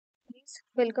guys,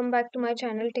 welcome back to my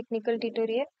channel Technical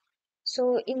Tutorial.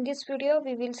 So in this video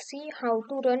we will see how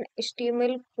to run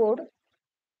HTML code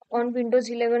on Windows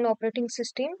 11 operating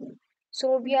system.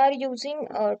 So we are using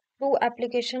two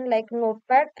applications like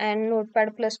Notepad and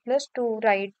Notepad++ to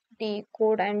write the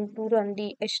code and to run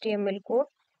the HTML code.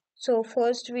 So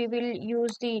first we will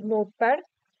use the Notepad.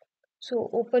 So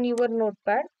open your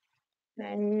Notepad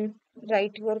and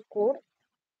write your code.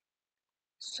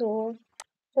 So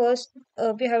first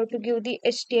we have to give the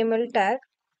HTML tag.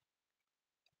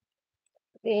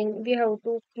 Then we have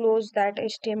to close that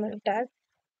HTML tag.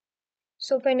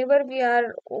 So whenever we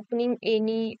are opening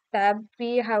any tab,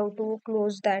 we have to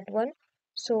close that one.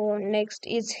 So next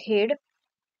is head.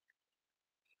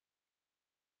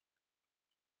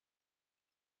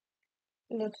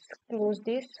 Let's close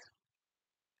this.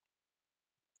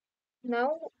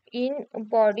 Now in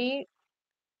body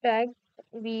tag,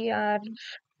 we are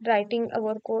writing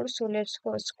our code. So let's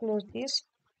first close this.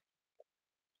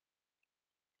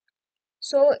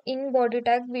 So in body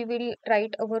tag, we will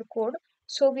write our code.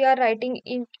 So we are writing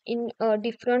in a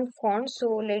different font. So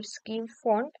let's give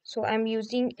font. So I'm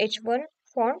using H1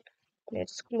 font.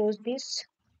 Let's close this.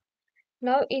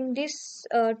 Now in this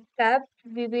tab,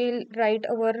 we will write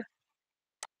our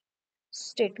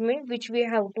statement which we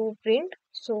have to print.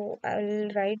 So I'll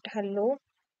write hello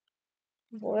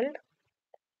world.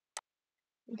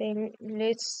 Then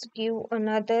let's give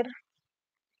another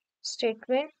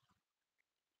statement.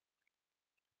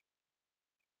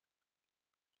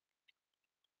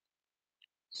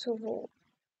 So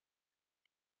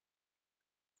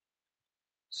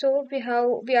we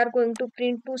are going to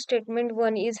print two statement.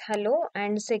 One is hello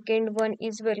and second one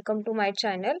is welcome to my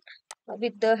channel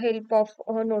with the help of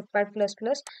Notepad++.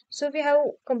 So we have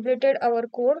completed our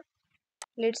code.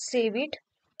 Let's save it.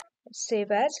 Save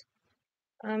as.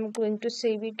 I'm going to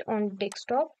save it on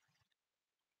desktop.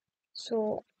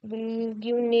 So we'll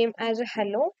give name as a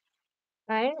hello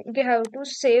and we have to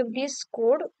save this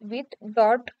code with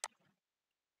dot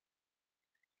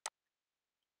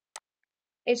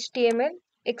html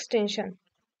extension.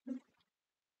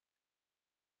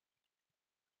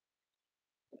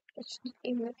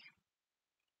 HTML.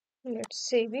 Let's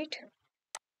save it.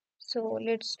 So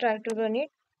let's try to run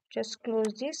it. Just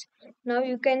close this. Now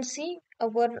you can see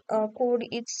our code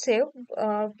is saved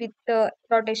with the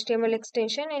 .html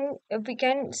extension, and we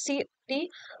can see the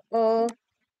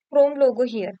Chrome logo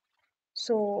here.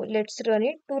 So let's run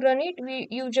it. To run it,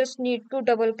 you just need to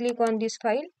double click on this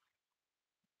file.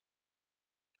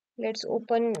 Let's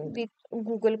open with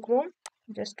Google Chrome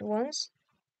just once.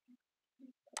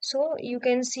 So you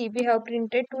can see we have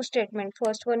printed two statements.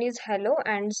 First one is hello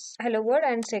and hello world,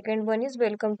 and second one is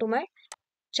welcome to my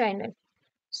channel.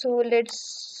 So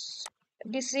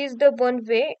this is the one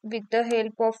way with the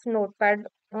help of Notepad.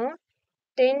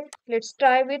 Then let's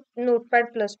try with Notepad++.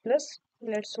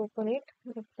 Let's open it.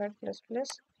 Notepad++.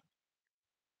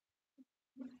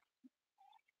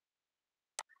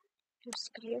 Let's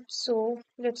create. So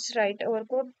let's write our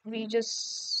code. We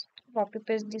just copy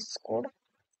paste this code.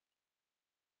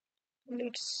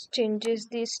 Let's changes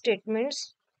these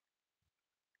statements.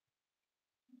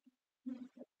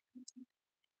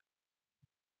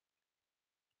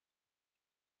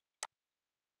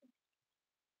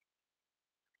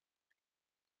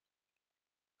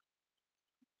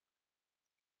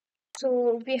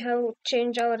 So we have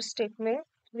changed our statement.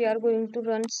 We are going to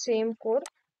run same code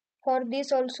for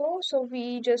this also. So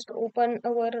we just open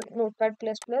our Notepad++.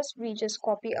 We just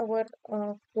copy our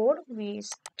code. We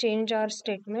change our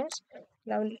statements.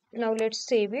 Now let's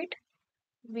save it.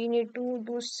 We need to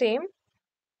do same,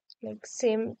 like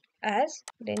same as,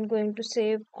 then going to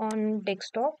save on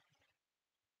desktop.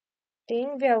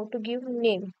 Then we have to give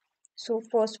name. So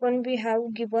first one we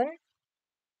have given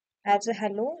as a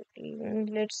hello.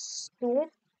 Let's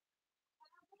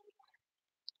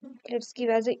give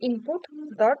as a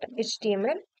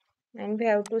input.html, and we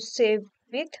have to save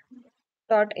with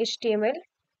 .html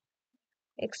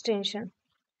extension.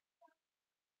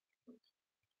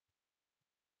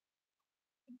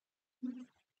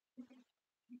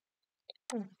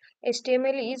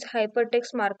 HTML is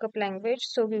hypertext markup language,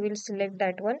 so we will select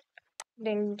that one.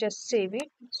 Then just save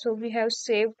it. So we have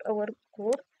saved our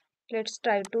code. Let's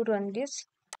try to run this.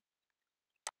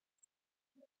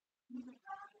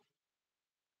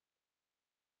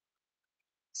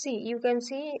 See, you can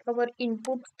see our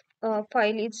input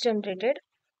file is generated.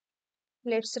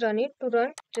 Let's run it. To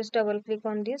run, just double click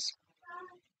on this.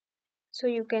 So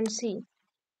you can see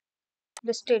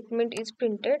the statement is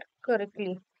printed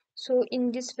correctly. So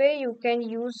in this way you can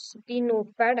use the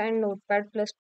Notepad and Notepad++